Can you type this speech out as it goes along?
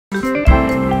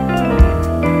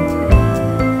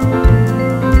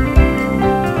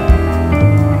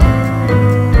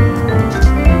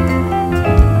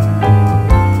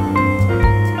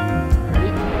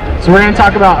So we're going to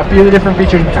talk about a few of the different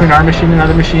features between our machine and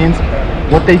other machines.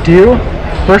 What they do,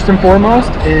 first and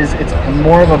foremost, is it's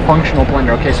more of a functional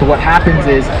blender. Okay, so what happens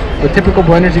is, with typical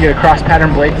blenders, you get a cross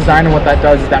pattern blade design, and what that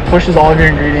does is that pushes all of your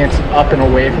ingredients up and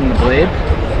away from the blade.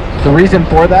 The reason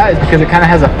for that is because it kind of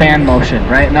has a fan motion,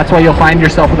 right? And that's why you'll find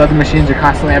yourself with other machines, you're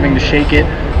constantly having to shake it,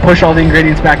 push all the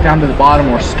ingredients back down to the bottom,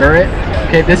 or stir it.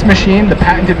 Okay, this machine, the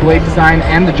patented blade design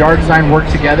and the jar design work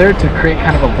together to create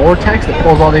kind of a vortex that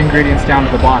pulls all the ingredients down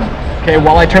to the bottom. Okay,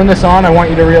 while I turn this on, I want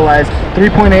you to realize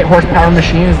 3.8 horsepower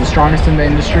machine is the strongest in the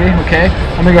industry. Okay,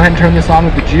 I'm gonna go ahead and turn this on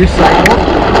with the juice cycle.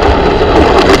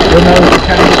 You'll notice it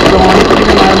kind of gets going, putting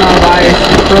a lot amount of ice,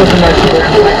 frozen vegetable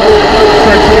cycle.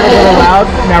 Starts to get a little loud.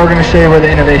 Now we're going to show you where the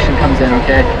innovation comes in,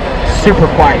 okay? Super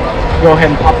quiet. Go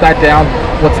ahead and pop that down.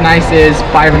 What's nice is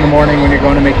 5 in the morning when you're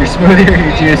going to make your smoothie or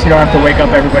your juice, you don't have to wake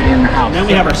up everybody in the house. And then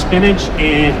we have our spinach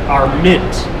and our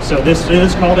mint. So this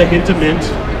is called a hint of mint.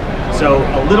 So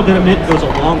a little bit of mint goes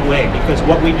a long way, because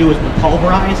what we do is we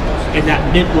pulverize and that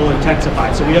mint will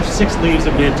intensify. So we have 6 leaves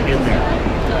of mint in there.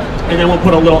 And then we'll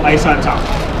put a little ice on top.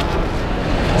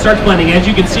 Starts blending. As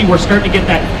you can see, we're starting to get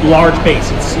that large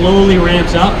base. It slowly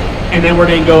ramps up, and then we're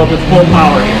going to go up with full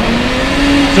power here.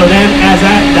 So then as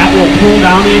that will pull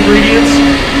down the ingredients,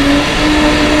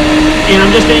 and I'm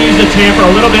just going to use the tamper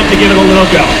a little bit to give it a little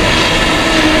go.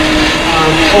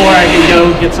 Or I can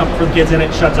go get something for the kids and it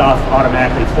shuts off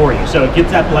automatically for you. So it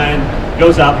gets that blend,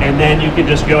 goes up, and then you can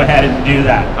just go ahead and do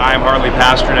that. Hi, I'm Harley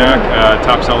Pasternak,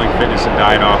 top-selling fitness and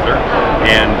diet author,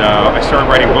 and I started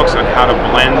writing books on how to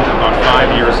blend about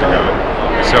 5 years ago.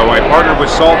 So I partnered with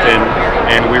Salton,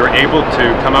 and we were able to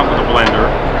come up with a blender,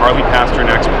 Harley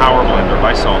Pasternak's Power Blender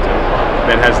by Salton,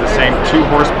 that has the same 2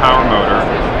 horsepower motor.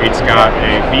 It's got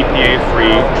a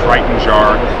BPA-free Triton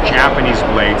jar, Japanese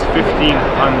blades, 1500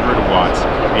 watts,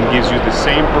 and gives you the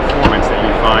same performance that you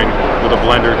find with a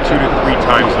blender 2 to 3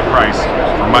 times the price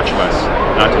for much less.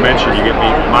 Not to mention, you get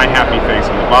my happy face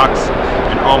in the box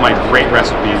and all my great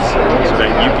recipes so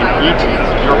that you can eat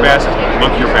your best,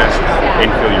 look your best, and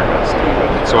feel your best.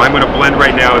 So I'm going to blend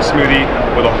right now a smoothie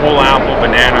with a whole apple,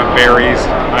 banana, berries,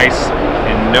 ice,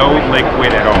 and no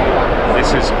liquid at all.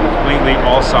 This is completely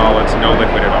all solids, no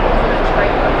liquid at all.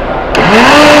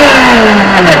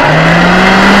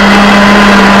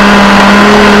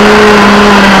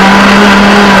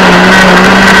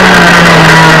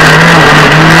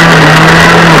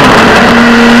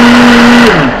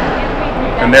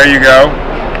 And there you go.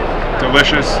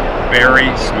 Delicious, very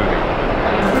smooth.